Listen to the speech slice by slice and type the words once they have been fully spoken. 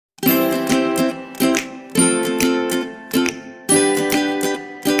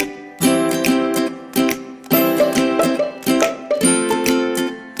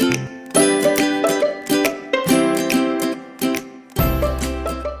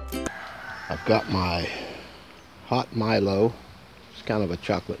I've got my hot Milo. It's kind of a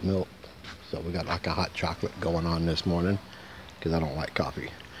chocolate milk, so we got like a hot chocolate going on this morning because I don't like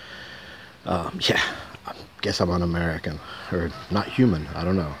coffee. Yeah, I guess I'm un-American, or not human, I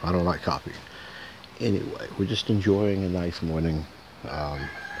don't know. I don't like coffee. Anyway, we're just enjoying a nice morning.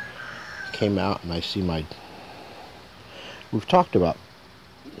 Came out and I see we've talked about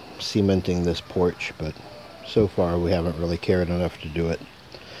cementing this porch, but so far we haven't really cared enough to do it.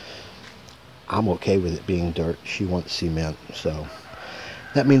 I'm okay with it being dirt. She wants cement, so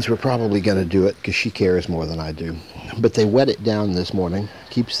that means we're probably going to do it because she cares more than I do. But they wet it down this morning,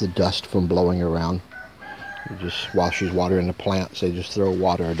 keeps the dust from blowing around. Just while she's watering the plants, they just throw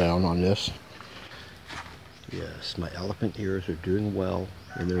water down on this. Yes, my elephant ears are doing well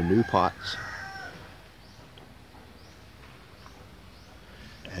in their new pots.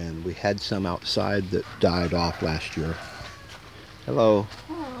 And we had some outside that died off last year. Hello.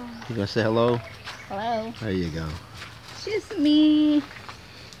 Hello. You gonna say hello? Hello. There you go. It's just me.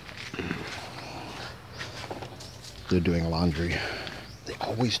 They're doing laundry. They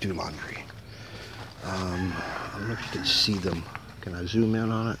always do laundry. I don't know if you can see them. Can I zoom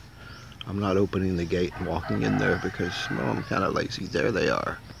in on it? I'm not opening the gate and walking in there because, well, I'm kind of lazy. There they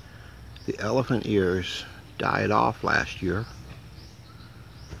are. The elephant ears died off last year.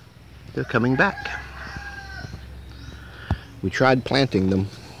 They're coming back. We tried planting them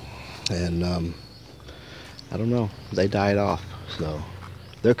and I don't know, they died off, so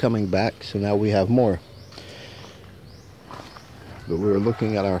they're coming back, so now we have more. But we were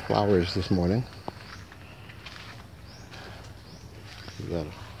looking at our flowers this morning. We got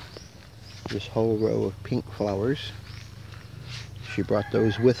this whole row of pink flowers. She brought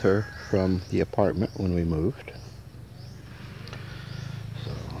those with her from the apartment when we moved.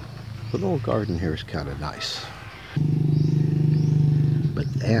 So the little garden here is kind of nice. But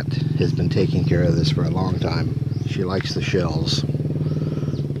Aunt has been taking care of this for a long time. She likes the shells.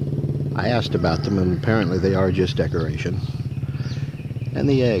 I asked about them and apparently they are just decoration. And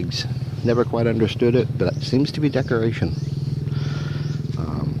the eggs. Never quite understood it, but it seems to be decoration.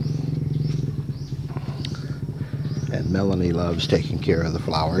 And Melanie loves taking care of the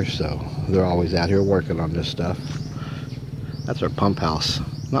flowers, so they're always out here working on this stuff. That's our pump house.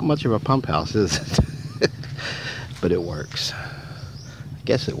 Not much of a pump house, is it? But it works. I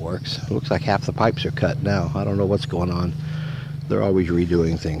guess it works. It looks like half the pipes are cut now. I don't know what's going on. They're always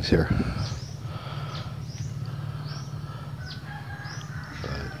redoing things here.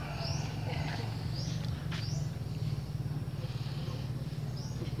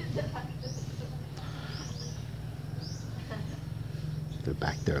 They're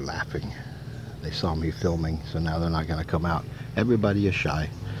back there laughing. They saw me filming, so now they're not going to come out. Everybody is shy.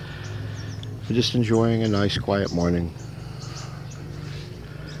 We're just enjoying a nice quiet morning.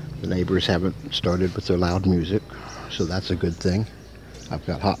 The neighbors haven't started with their loud music, so that's a good thing. I've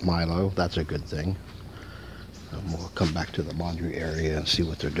got hot Milo, that's a good thing. We'll come back to the laundry area and see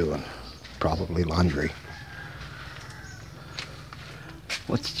what they're doing. Probably laundry.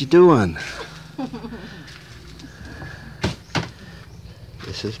 What you doing?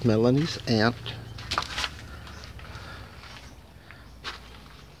 This is Melanie's aunt.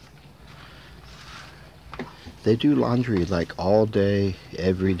 They do laundry like all day,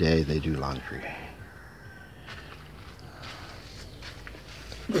 every day they do laundry.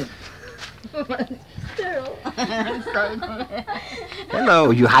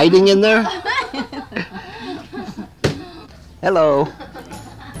 Hello, you hiding in there? Hello.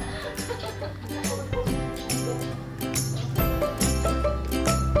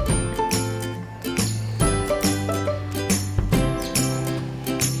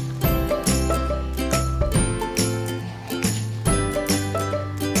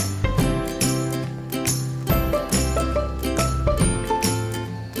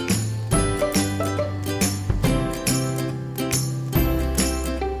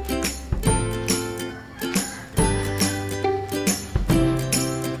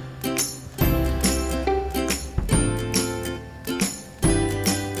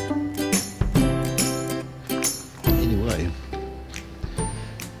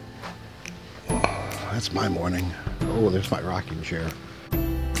 That's my morning. Oh, there's my rocking chair.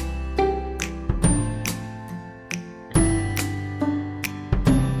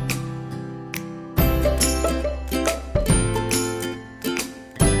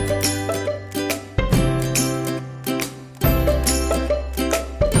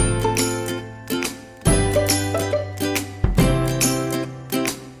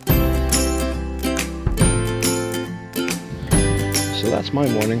 So that's my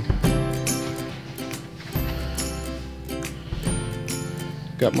morning.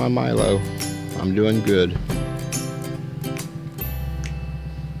 Got my Milo. I'm doing good.